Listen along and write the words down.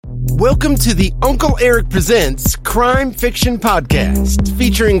Welcome to the Uncle Eric Presents Crime Fiction Podcast,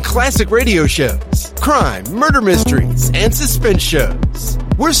 featuring classic radio shows, crime, murder mysteries, and suspense shows.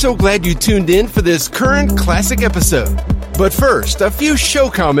 We're so glad you tuned in for this current classic episode. But first, a few show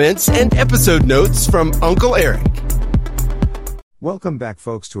comments and episode notes from Uncle Eric. Welcome back,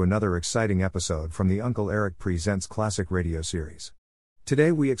 folks, to another exciting episode from the Uncle Eric Presents Classic Radio series.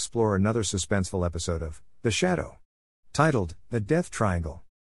 Today we explore another suspenseful episode of The Shadow, titled The Death Triangle.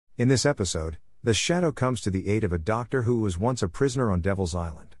 In this episode, the Shadow comes to the aid of a doctor who was once a prisoner on Devil's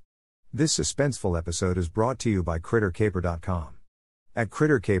Island. This suspenseful episode is brought to you by CritterCaper.com. At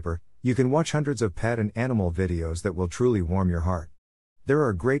CritterCaper, you can watch hundreds of pet and animal videos that will truly warm your heart. There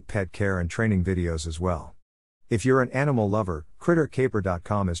are great pet care and training videos as well. If you're an animal lover,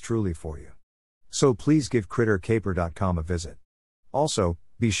 CritterCaper.com is truly for you. So please give CritterCaper.com a visit. Also,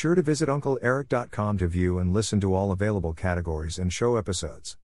 be sure to visit UncleEric.com to view and listen to all available categories and show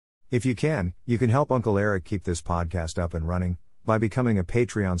episodes. If you can help Uncle Eric keep this podcast up and running by becoming a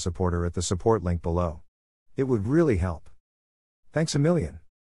Patreon supporter at the support link below. It would really help. Thanks a million.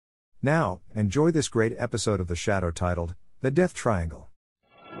 Now, enjoy this great episode of The Shadow titled The Death Triangle.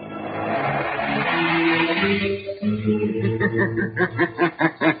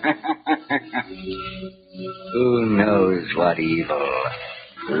 Who knows what evil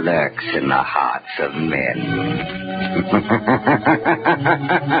lurks in the hearts of men?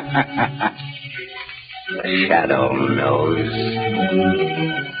 The Shadow knows.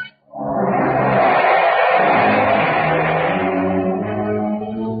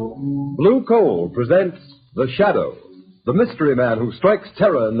 Blue Coal presents The Shadow, the mystery man who strikes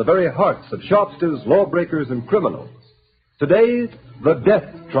terror in the very hearts of sharpsters, lawbreakers, and criminals. Today, The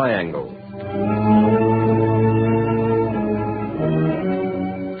Death Triangle.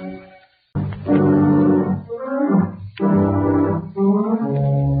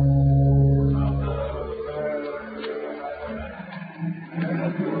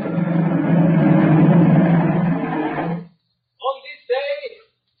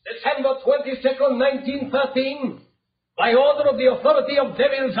 December 22nd, 1913, by order of the authority of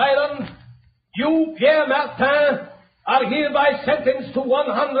Devil's Island, you, Pierre Martin, are hereby sentenced to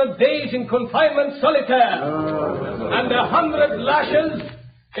 100 days in confinement solitaire and 100 lashes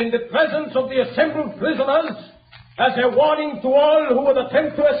in the presence of the assembled prisoners as a warning to all who would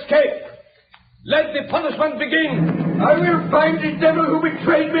attempt to escape. Let the punishment begin. I will find the devil who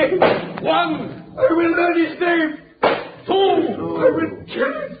betrayed me. 1. I will learn his name. 2. I will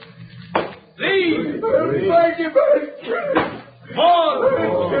kill him. 3. I will find him. I will kill him. 4. I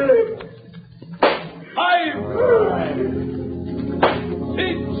will kill him. 5.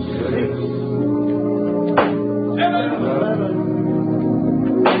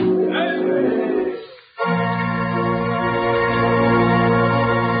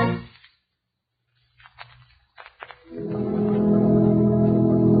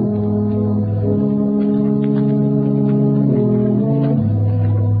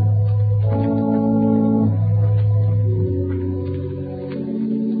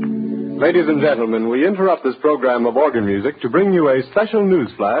 Ladies and gentlemen, we interrupt this program of organ music to bring you a special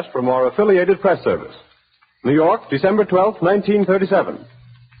news flash from our affiliated press service. New York, December 12, 1937.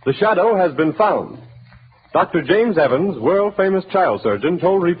 The Shadow has been found. Dr. James Evans, world-famous child surgeon,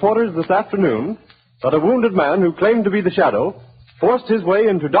 told reporters this afternoon that a wounded man who claimed to be the Shadow forced his way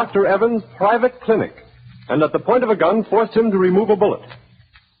into Dr. Evans' private clinic and at the point of a gun forced him to remove a bullet.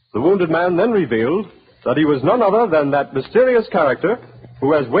 The wounded man then revealed that he was none other than that mysterious character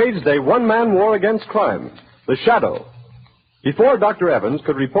who has waged a one-man war against crime, the Shadow. Before Dr. Evans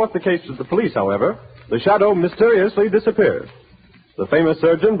could report the case to the police, however, the Shadow mysteriously disappeared. The famous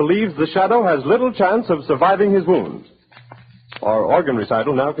surgeon believes the Shadow has little chance of surviving his wounds. Our organ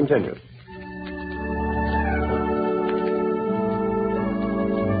recital now continues.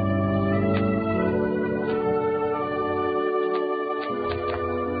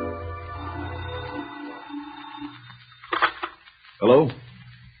 Hello?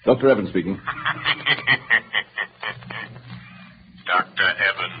 Dr. Evans speaking. Dr.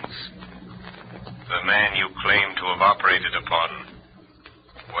 Evans, the man you claim to have operated upon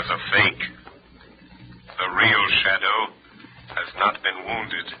was a fake. The real Shadow has not been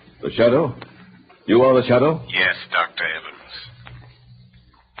wounded. The Shadow? You are the Shadow? Yes, Dr. Evans.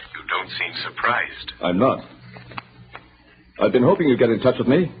 You don't seem surprised. I'm not. I've been hoping you'd get in touch with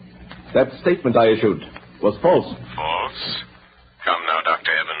me. That statement I issued was false. False? Come now,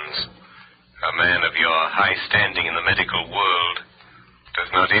 Dr. Evans. A man of your high standing in the medical world does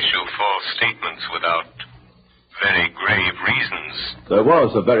not issue false statements without very grave reasons. There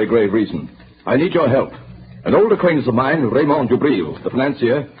was a very grave reason. I need your help. An old acquaintance of mine, Raymond Dubril, the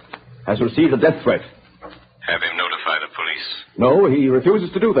financier, has received a death threat. Have him notify the police. No, he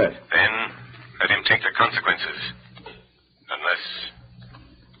refuses to do that. Then let him take the consequences. Unless...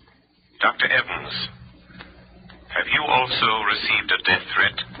 Dr. Evans, have you also received a death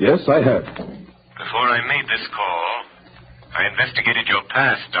threat? Yes, I have. Before I made this call, I investigated your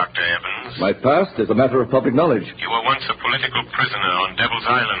past, Dr. Evans. My past is a matter of public knowledge. You were once a political prisoner on Devil's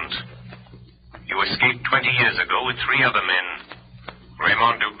Island. You escaped 20 years ago with 3 other men.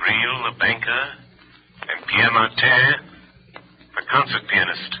 Raymond Dubril, the banker, and Pierre Martin, the concert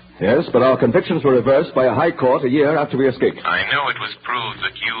pianist. Yes, but our convictions were reversed by a high court a year after we escaped. I know it was proved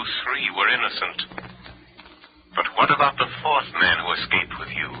that you 3 were innocent. But what about the 4th man who escaped with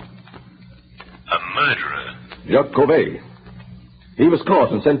you? A murderer. Jacques Covet. He was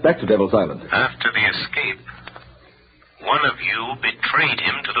caught and sent back to Devil's Island. After the escape, one of you betrayed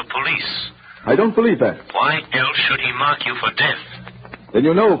him to the police. I don't believe that. Why else should he mark you for death? Then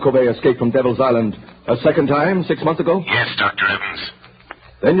you know Covet escaped from Devil's Island a second time 6 months ago? Yes, Dr. Evans.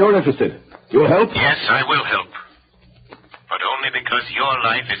 Then you're interested. You'll help? Yes, I will help. But only because your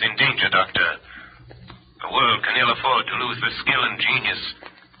life is in danger, Doctor. The world can ill afford to lose the skill and genius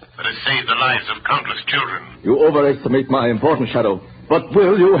that has saved the lives of countless children. You overestimate my importance, Shadow. But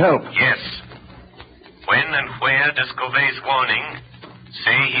will you help? Yes. When and where does Covet's warning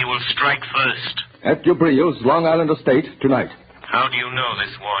say he will strike first? At Dubril's Long Island estate tonight. How do you know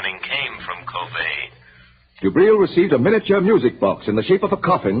this warning came from Covet? Dubril received a miniature music box in the shape of a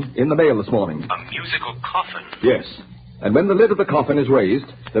coffin in the mail this morning. A musical coffin? Yes. And when the lid of the coffin is raised,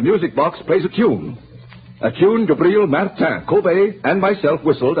 the music box plays a tune. A tune Dubril, Martin, Covet, and myself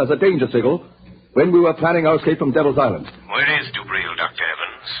whistled as a danger signal when we were planning our escape from Devil's Island. Where is Dubril, Dr.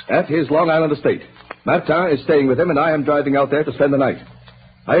 Evans? At his Long Island estate. Martin is staying with him, and I am driving out there to spend the night.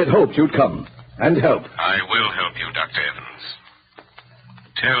 I had hoped you'd come and help. I will help you, Dr. Evans.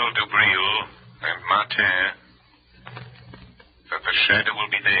 Tell Dubril and Martin that the shadow will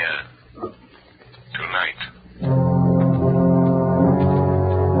be there tonight.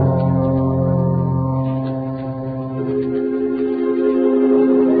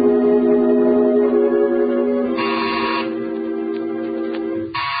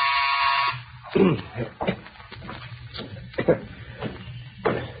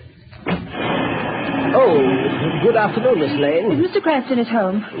 Good afternoon, Miss Lane. Is Mr. Cranston at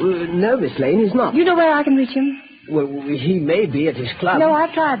home? No, Miss Lane, he's not. You know where I can reach him? Well, he may be at his club. No,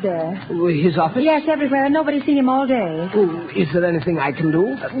 I've tried there. His office? Yes, everywhere. Nobody's seen him all day. Oh, is there anything I can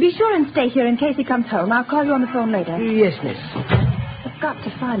do? Be sure and stay here in case he comes home. I'll call you on the phone later. Yes, miss. I've got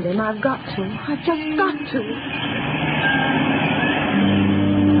to find him. I've got to. I've just got to.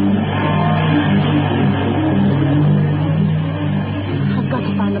 I've got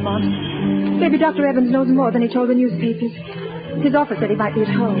to find Lamont. Maybe Dr. Evans knows more than he told the newspapers. His office said he might be at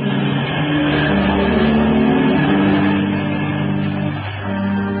home.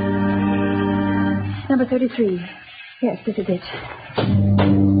 Number 33. Yes, this is it.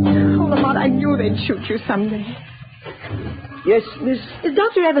 Oh, Lamont, I knew they'd shoot you someday. Yes, miss? Is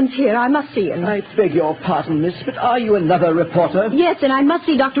Dr. Evans here? I must see him. I beg your pardon, miss, but are you another reporter? Yes, and I must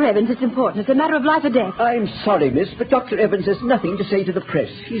see Dr. Evans. It's important. It's a matter of life or death. I'm sorry, miss, but Dr. Evans has nothing to say to the press.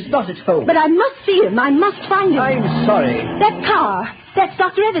 He's not at home. But I must see him. I must find him. I'm sorry. That car. That's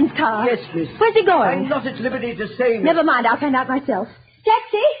Dr. Evans' car. Yes, miss. Where's he going? I'm not at liberty to say, miss. Never mind. I'll find out myself.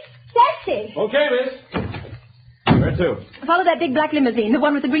 Taxi! Taxi! Okay, miss. Where to? Follow that big black limousine, the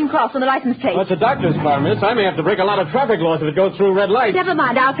one with the green cross on the license plate. That's a doctor's car, miss. I may have to break a lot of traffic laws if it goes through red lights. Never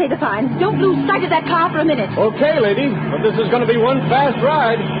mind. I'll pay the fine. Don't lose sight of that car for a minute. Okay, lady. But this is going to be one fast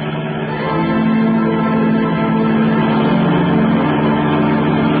ride.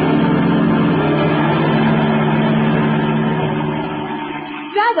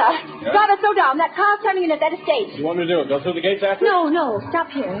 Driver, slow down. That car's turning in at that estate. You want me to do it? Go through the gates after? No. Stop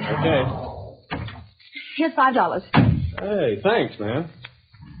here. Okay. Here's $5. Hey, thanks, man.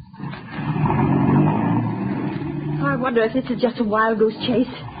 I wonder if this is just a wild goose chase.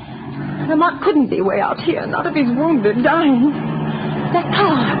 Lamont couldn't be way out here, not if he's wounded, dying. That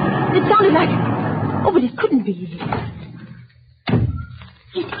car, it sounded like... Oh, but it couldn't be.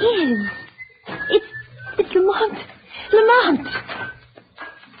 It is. It's Lamont. Lamont!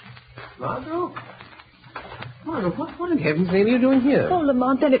 Margot, what in heaven's name are you doing here? Oh,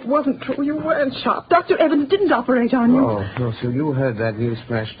 Lamont, then it wasn't true. You weren't shot. Dr. Evans didn't operate on you. Oh, no, so you heard that news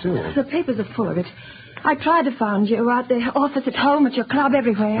flash, too. The papers are full of it. I tried to find you at the office, at home, at your club,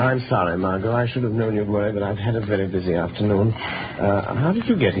 everywhere. I'm sorry, Margot. I should have known you'd worry, but I've had a very busy afternoon. How did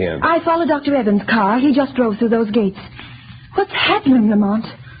you get here? I followed Dr. Evans' car. He just drove through those gates. What's happening, Lamont?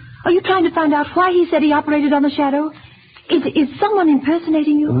 Are you trying to find out why he said he operated on the shadow? Is someone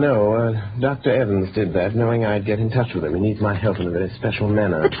impersonating you? No, Dr. Evans did that, knowing I'd get in touch with him. He needs my help in a very special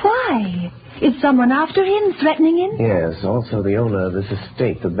manner. But why? Is someone after him, threatening him? Yes, also the owner of this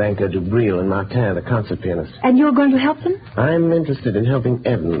estate, the banker Dubril, and Martin, the concert pianist. And you're going to help them? I'm interested in helping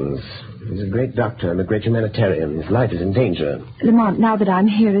Evans. He's a great doctor and a great humanitarian. His life is in danger. Lamont, now that I'm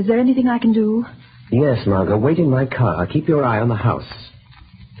here, is there anything I can do? Yes, Margot. Wait in my car. Keep your eye on the house.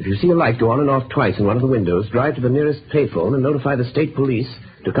 If you see a light go on and off twice in one of the windows, drive to the nearest payphone and notify the state police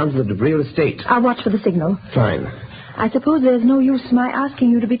to come to the Dubril estate. I'll watch for the signal. Fine. I suppose there's no use my asking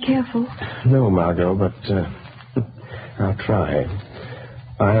you to be careful. No, Margot, but I'll try.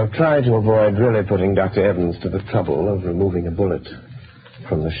 I'll try to avoid really putting Dr. Evans to the trouble of removing a bullet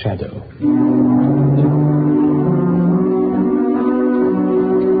from the shadow.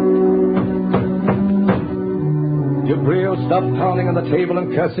 Dubril, stop pounding on the table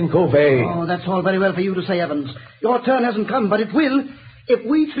and cursing Covey. Oh, that's all very well for you to say, Evans. Your turn hasn't come, but it will. If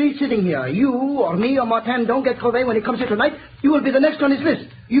we three sitting here, you or me or Martin, don't get Covey when he comes here tonight, you will be the next on his list.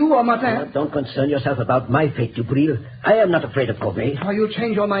 You or Martin. Don't concern yourself about my fate, Dubril. I am not afraid of Covey. Oh, you'll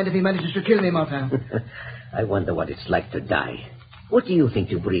change your mind if he manages to kill me, Martin. I wonder what it's like to die. What do you think,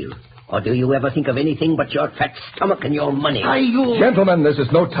 Dubril? Or do you ever think of anything but your fat stomach and your money? Gentlemen, this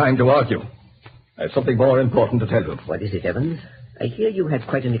is no time to argue. I have something more important to tell you. What is it, Evans? I hear you had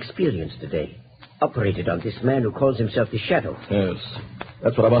quite an experience today. Operated on this man who calls himself the Shadow. Yes,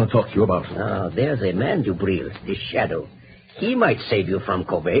 that's what I want to talk to you about. Ah, there's a man, Dubril, the Shadow. He might save you from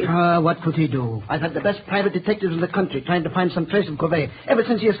Covey. What could he do? I've had the best private detectives in the country trying to find some trace of Covey ever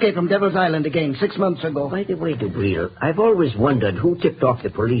since he escaped from Devil's Island again 6 months ago. By the way, Dubril, I've always wondered who tipped off the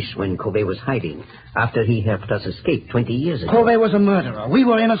police when Covey was hiding after he helped us escape 20 years ago. Covey was a murderer. We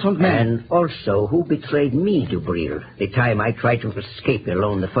were innocent men. And also, who betrayed me, Dubril, the time I tried to escape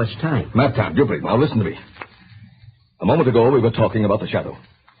alone the first time? Martin, Dubril, now listen to me. A moment ago, we were talking about the Shadow.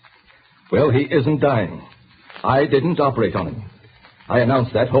 Well, he isn't dying. I didn't operate on him. I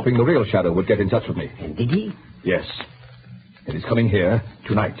announced that, hoping the real Shadow would get in touch with me. And did he? Yes. And he's coming here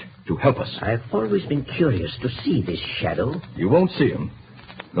tonight to help us. I've always been curious to see this Shadow. You won't see him.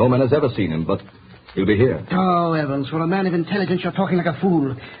 No man has ever seen him, but he'll be here. Oh, Evans, for a man of intelligence, you're talking like a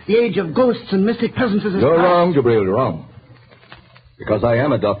fool. The age of ghosts and mystic presences is... You're wrong, Dubril, you're wrong. Because I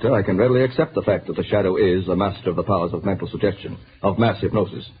am a doctor, I can readily accept the fact that the Shadow is a master of the powers of mental suggestion, of mass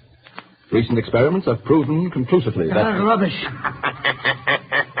hypnosis. Recent experiments have proven conclusively that... Rubbish.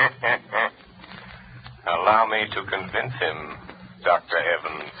 Allow me to convince him, Dr.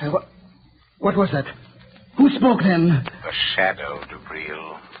 Evans. What was that? Who spoke then? The Shadow,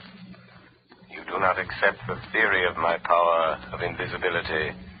 Dubril. You do not accept the theory of my power of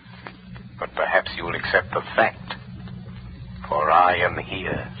invisibility, but perhaps you will accept the fact, for I am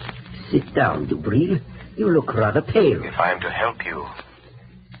here. Sit down, Dubril. You look rather pale. If I am to help you,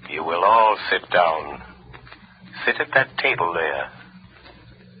 you will all sit down. Sit at that table there.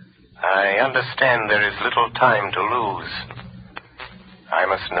 I understand there is little time to lose. I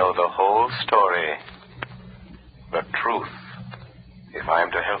must know the whole story, the truth, if I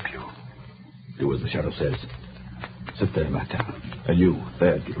am to help you. Do as the Shadow says. Sit there, Martin. And you,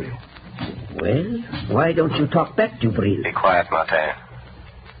 there, Dubril. Well, why don't you talk back, Dubril? Be quiet, Martin.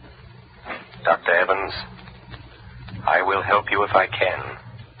 Dr. Evans, I will help you if I can.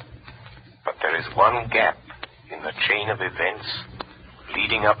 But there is one gap in the chain of events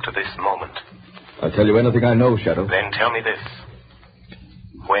leading up to this moment. I'll tell you anything I know, Shadow. Then tell me this.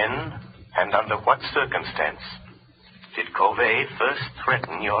 When and under what circumstance did Covey first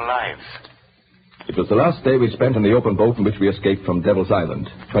threaten your lives? It was the last day we spent in the open boat in which we escaped from Devil's Island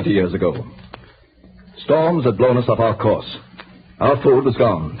 20 years ago. Storms had blown us off our course. Our food was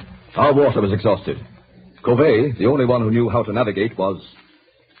gone. Our water was exhausted. Covey, the only one who knew how to navigate, was...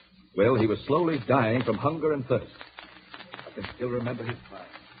 Well, he was slowly dying from hunger and thirst. I can still remember his cry.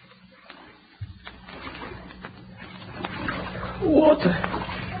 Water.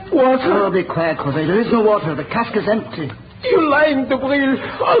 Water. Oh, be quiet, Covey. There is no water. The cask is empty. You're lying, Dubril.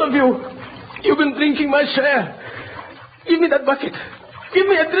 All of you. You've been drinking my share. Give me that bucket. Give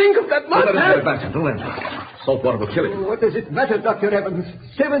me a drink of that water. Don't let him. Salt water will kill him. What does it matter, Dr. Evans?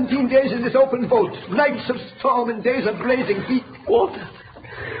 17 days in this open boat. Nights of storm and days of blazing heat. Water.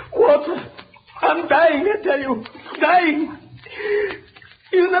 Water. I'm dying, I tell you. Dying.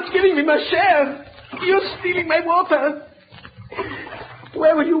 You're not giving me my share. You're stealing my water.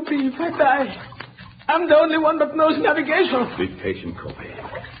 Where will you be if I die? I'm the only one that knows navigation. Be patient, Covey.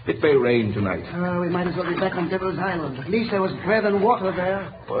 It may rain tonight. We might as well be back on Devil's Island. At least there was bread and water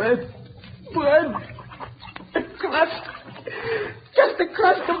there. Bread? Bread? A crust? Just a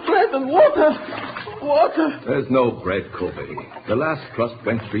crust of bread and water? Water. There's no bread, Covey. The last crust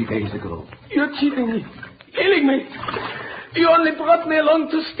went 3 days ago. You're cheating me. Killing me. You only brought me along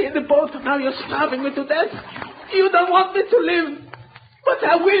to steer the boat. Now you're starving me to death. You don't want me to live. But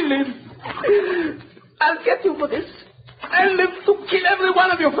I will live. I'll get you for this. I'll live to kill every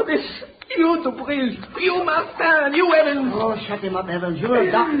one of you for this. You, Dubril. You, Martin. You, Evans. Oh, shut him up, Evans. You're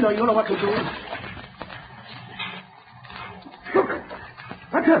a doctor. You know what to do. Look.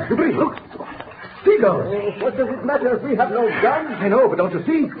 Martin, Dubril, look. Seagulls. What does it matter if we have no guns? I know, but don't you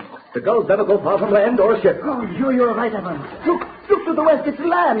see? The gulls never go far from land or ship. Oh, you're right, Evans. Look to the west. It's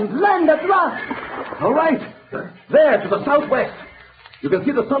land. Land at last. All right. There, to the southwest. You can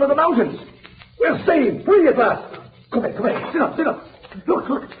see the sun of the mountains. We're saved. Free at last. Come here. Sit up.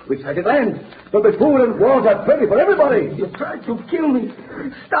 Look. We sighted land. There'll be food and water plenty for everybody. You tried to kill me.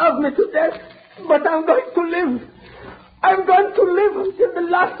 Starve me to death. But I'm going to live. I'm going to live until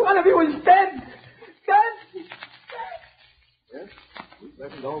the last one of you is dead. Yes, we've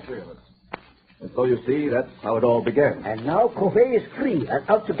mentioned all 3 of us. And so you see, that's how it all began. And now Covey is free and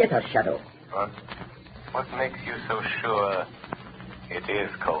out to get us, Shadow. What makes you so sure it is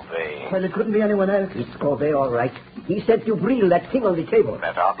Covey? Well, it couldn't be anyone else. It's Covey, all right. He sent Dubril that thing on the table.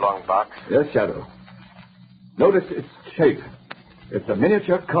 That oblong box? Yes, Shadow. Notice its shape. It's a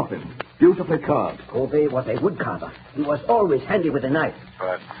miniature coffin, beautifully carved. Covey was a woodcarver. He was always handy with a knife.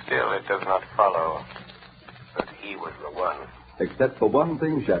 But still, it does not follow that he was the one. Except for one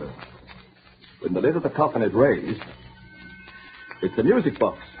thing, Shadow. When the lid of the coffin is raised, it's a music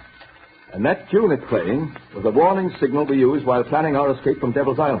box. And that tune it's playing was a warning signal we used while planning our escape from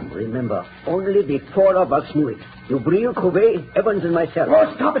Devil's Island. Remember, only the 4 of us knew it. Dubril, Covey, Evans, and myself.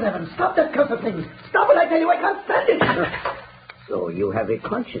 Oh, stop it, Evans. Stop that cursed thing. Stop it, I tell you. I can't stand it. So you have a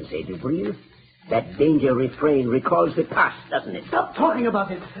conscience, eh, Dubril? That danger refrain recalls the past, doesn't it? Stop talking about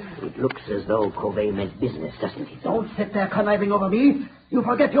it. It looks as though Covey meant business, doesn't it? Don't sit there conniving over me. You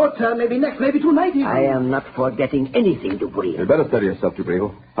forget your turn, maybe next, maybe tonight even. I am not forgetting anything, Dubril. You'd better steady yourself,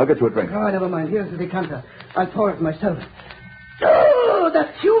 Dubril. I'll get you a drink. Oh, never mind. Here's the decanter. I'll pour it myself. Oh,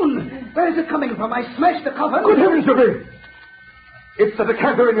 that tune! Where is it coming from? I smashed the coffin. Good heavens, Dubril! It's the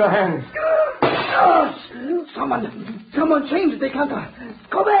decanter in your hands. Oh, someone changed the decanter.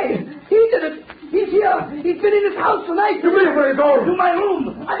 Covey! He did it! He's here! He's been in his house tonight! Dubril, where are you going? To my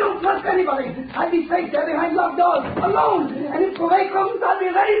room! I don't trust anybody! I'll be safe there behind locked doors, alone! And if Covey comes, I'll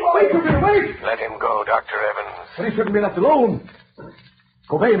be ready for Wait, Dubril, wait! Let him go, Dr. Evans. But he shouldn't be left alone.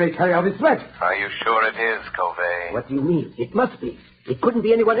 Covey may carry out his threat. Are you sure it is, Covey? What do you mean? It must be. It couldn't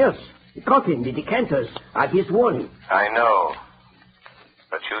be anyone else. The coffin, the decanters are his warning. I know.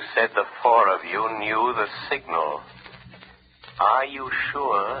 But you said the 4 of you knew the signal. Are you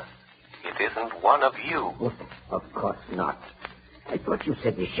sure it isn't one of you? Oh, of course not. I thought you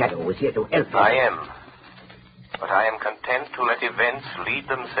said the Shadow was here to help us. I am. But I am content to let events lead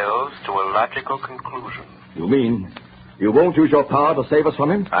themselves to a logical conclusion. You mean you won't use your power to save us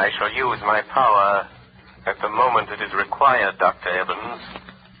from him? I shall use my power at the moment it is required, Dr. Evans.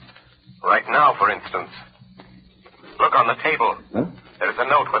 Right now, for instance. Look on the table. Huh? There is a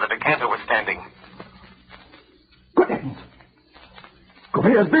note where the decanter was standing. Good heavens!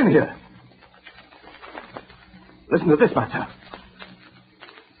 Covey has been here. Listen to this, Master.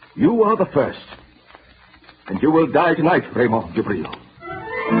 You are the first. And you will die tonight, Raymond Dubril.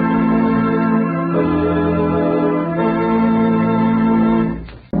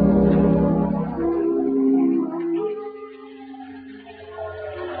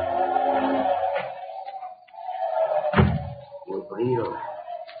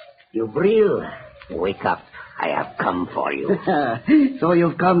 Dubril, wake up. I have come for you. So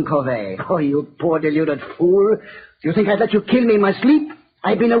you've come, Covey. Oh, you poor deluded fool. Do you think I'd let you kill me in my sleep?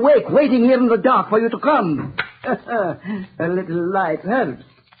 I've been awake, waiting here in the dark for you to come. A little light helps.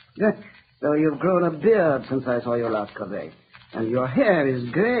 So you've grown a beard since I saw you last, Covey. And your hair is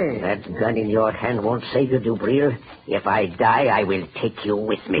gray. That gun in your hand won't save you, Dubril. If I die, I will take you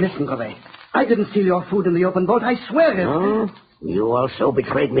with me. Listen, Covey. I didn't steal your food in the open boat. I swear it. Oh? You also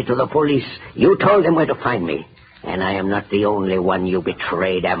betrayed me to the police. You told them where to find me. And I am not the only one you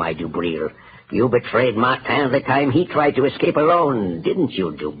betrayed, am I, Dubril? You betrayed Martin the time he tried to escape alone, didn't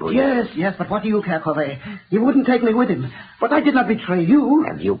you, Dubril? Yes, but what do you care, Covey? He wouldn't take me with him. But I did not betray you.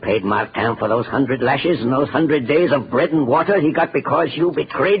 Have you paid Martin for those 100 lashes and those 100 days of bread and water he got because you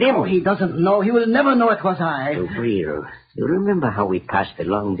betrayed him? Oh, he doesn't know. He will never know it was I. Dubril, you remember how we passed the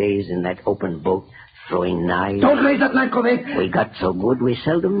long days in that open boat, throwing knives? Don't raise that knife, Covey. We got so good we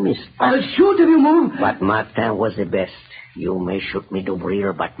seldom missed. I'll shoot if you move. But Martin was the best. You may shoot me,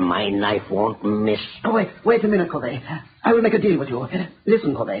 Dubril, but my knife won't miss. Oh, wait a minute, Covey. I will make a deal with you.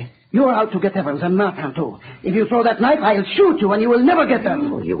 Listen, Covey. You're out to get Evans and Martin, too. If you throw that knife, I'll shoot you and you will never get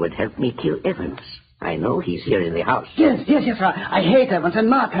them. Oh, you would help me kill Evans. I know he's here in the house. Yes. I hate Evans and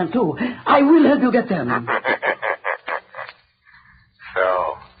Martin, too. I will help you get them.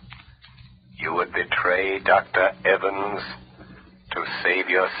 So, you would betray Dr. Evans to save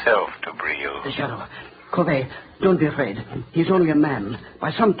yourself, Dubril. The Shadow. Covey, don't be afraid. He's only a man.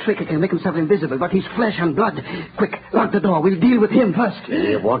 By some trick he can make himself invisible, but he's flesh and blood. Quick, lock the door. We'll deal with him first.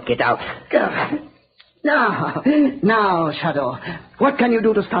 He won't get out. Now, Shadow. What can you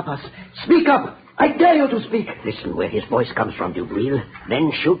do to stop us? Speak up. I dare you to speak. Listen where his voice comes from, Dubril. Then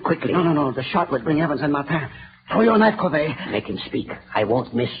shoot quickly. No. The shot will bring Evans and Martin. Throw your knife, Covey. Make him speak. I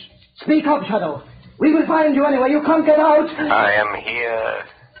won't miss. Speak up, Shadow. We will find you anyway. You can't get out. I am here.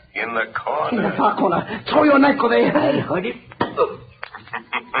 In the corner. In the far corner. Throw your knife, Covey. I heard it.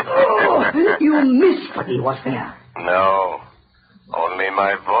 Oh, you missed. But he was there. No. Only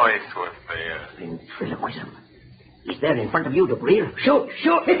my voice was there. Ventriloquism. He's there in front of you, Dubril. Shoot.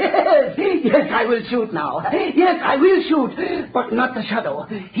 Yes, I will shoot now. Yes, I will shoot. But not the Shadow.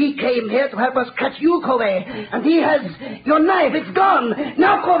 He came here to help us catch you, Covey. And he has your knife. It's gone.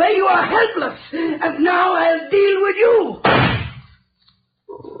 Now, Covey, you are helpless. And now I'll deal with you.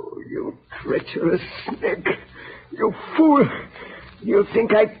 You treacherous snake. You fool. You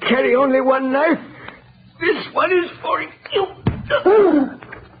think I carry only one knife? This one is for you.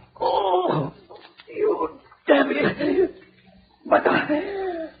 Oh, you devil. But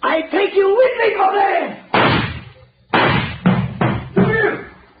I take you with me, Covey.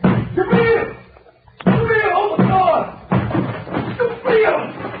 Dubril, open the door. Dubril.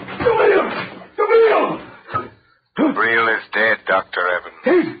 Dubril is dead, Dr. Evans.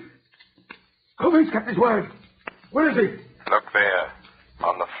 Dead? Covey's kept his word. Where is he? Look there,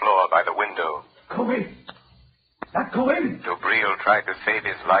 on the floor by the window. Covey? That Covey? Dubril tried to save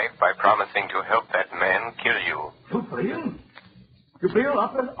his life by promising to help that man kill you. Dubril? Dubril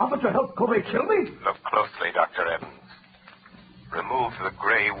offered to help Covey kill me? Look closely, Dr. Evans. Remove the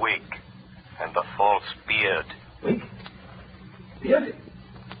gray wig and the false beard. Wig? Beard?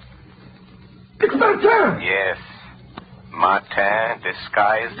 It's Martin! Yes. Martin,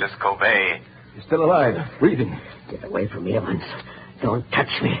 disguised as Covey. He's still alive, breathing. Get away from me, Evans. Don't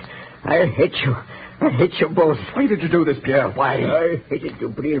touch me. I hate you. I hate you both. Why did you do this, Pierre? Why? I hated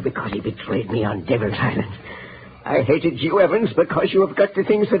Dubril because he betrayed me on Devil's Island. I hated you, Evans, because you have got the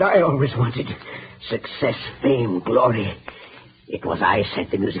things that I always wanted. Success, fame, glory. It was I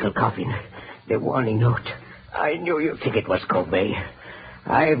sent the musical coffin, the warning note. I knew you'd think it was Covey.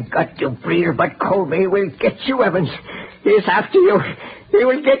 I've got Dubril, but Covey will get you, Evans. He's after you. He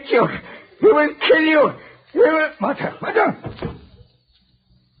will get you. He will kill you. He will... Martin!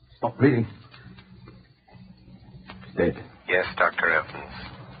 Stop bleeding. He's dead. Yes, Dr. Evans.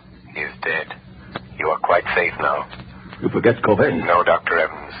 He is dead. You are quite safe now. You forget Covey? No, Dr.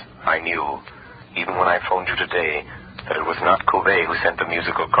 Evans. I knew, even when I phoned you today, that it was not Covey who sent the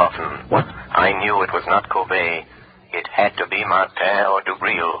musical coffin. What? I knew it was not Covey. It had to be Martin or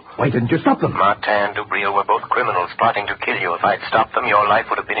Dubril. Why didn't you stop them? Martin and Dubril were both criminals plotting to kill you. If I'd stopped them, your life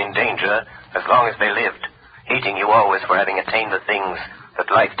would have been in danger as long as they lived, hating you always for having attained the things that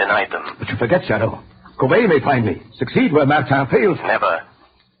life denied them. But you forget, Shadow. Covey may find me. Succeed where Martin fails. Never.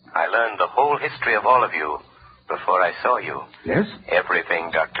 I learned the whole history of all of you before I saw you. Yes? Everything,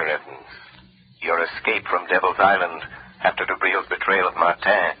 Dr. Evans. Your escape from Devil's Island after Dubril's betrayal of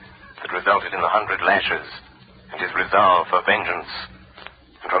Martin that resulted in the 100 lashes, and his resolve for vengeance.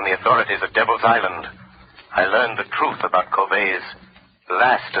 And from the authorities at Devil's Island, I learned the truth about Covey's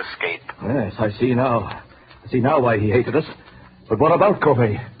last escape. Yes, I see now. I see now why he hated us. But what about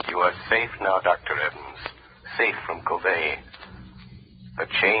Covey? You are safe now, Dr. Evans. Safe from Covey. The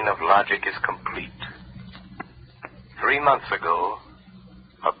chain of logic is complete. 3 months ago,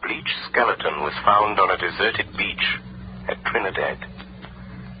 a bleached skeleton was found on a deserted beach at Trinidad.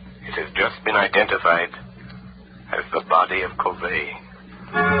 It has just been identified as the body of Covey.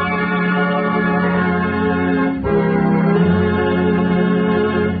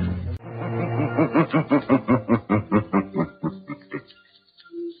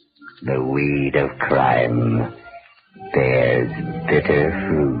 The weed of crime bears bitter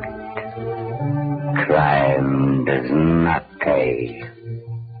fruit. Crime does not pay.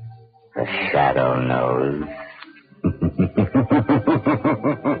 The Shadow knows.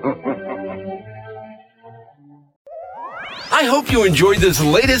 I hope you enjoyed this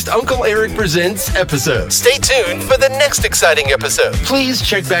latest Uncle Eric Presents episode. Stay tuned for the next exciting episode. Please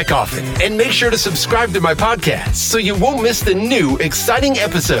check back often and make sure to subscribe to my podcast so you won't miss the new exciting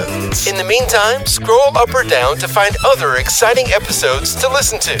episodes. In the meantime, scroll up or down to find other exciting episodes to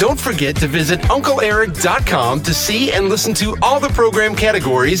listen to. Don't forget to visit UncleEric.com to see and listen to all the program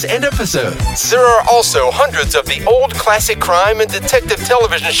categories and episodes. There are also hundreds of the old classic crime and detective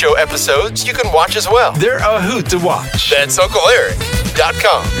television show episodes you can watch as well. They're a hoot to watch. That's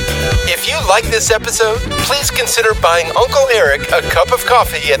UncleEric.com. If you like this episode, please consider buying Uncle Eric a cup of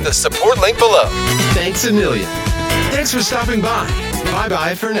coffee at the support link below. Thanks a million. Thanks for stopping by.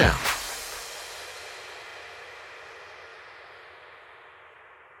 Bye-bye for now.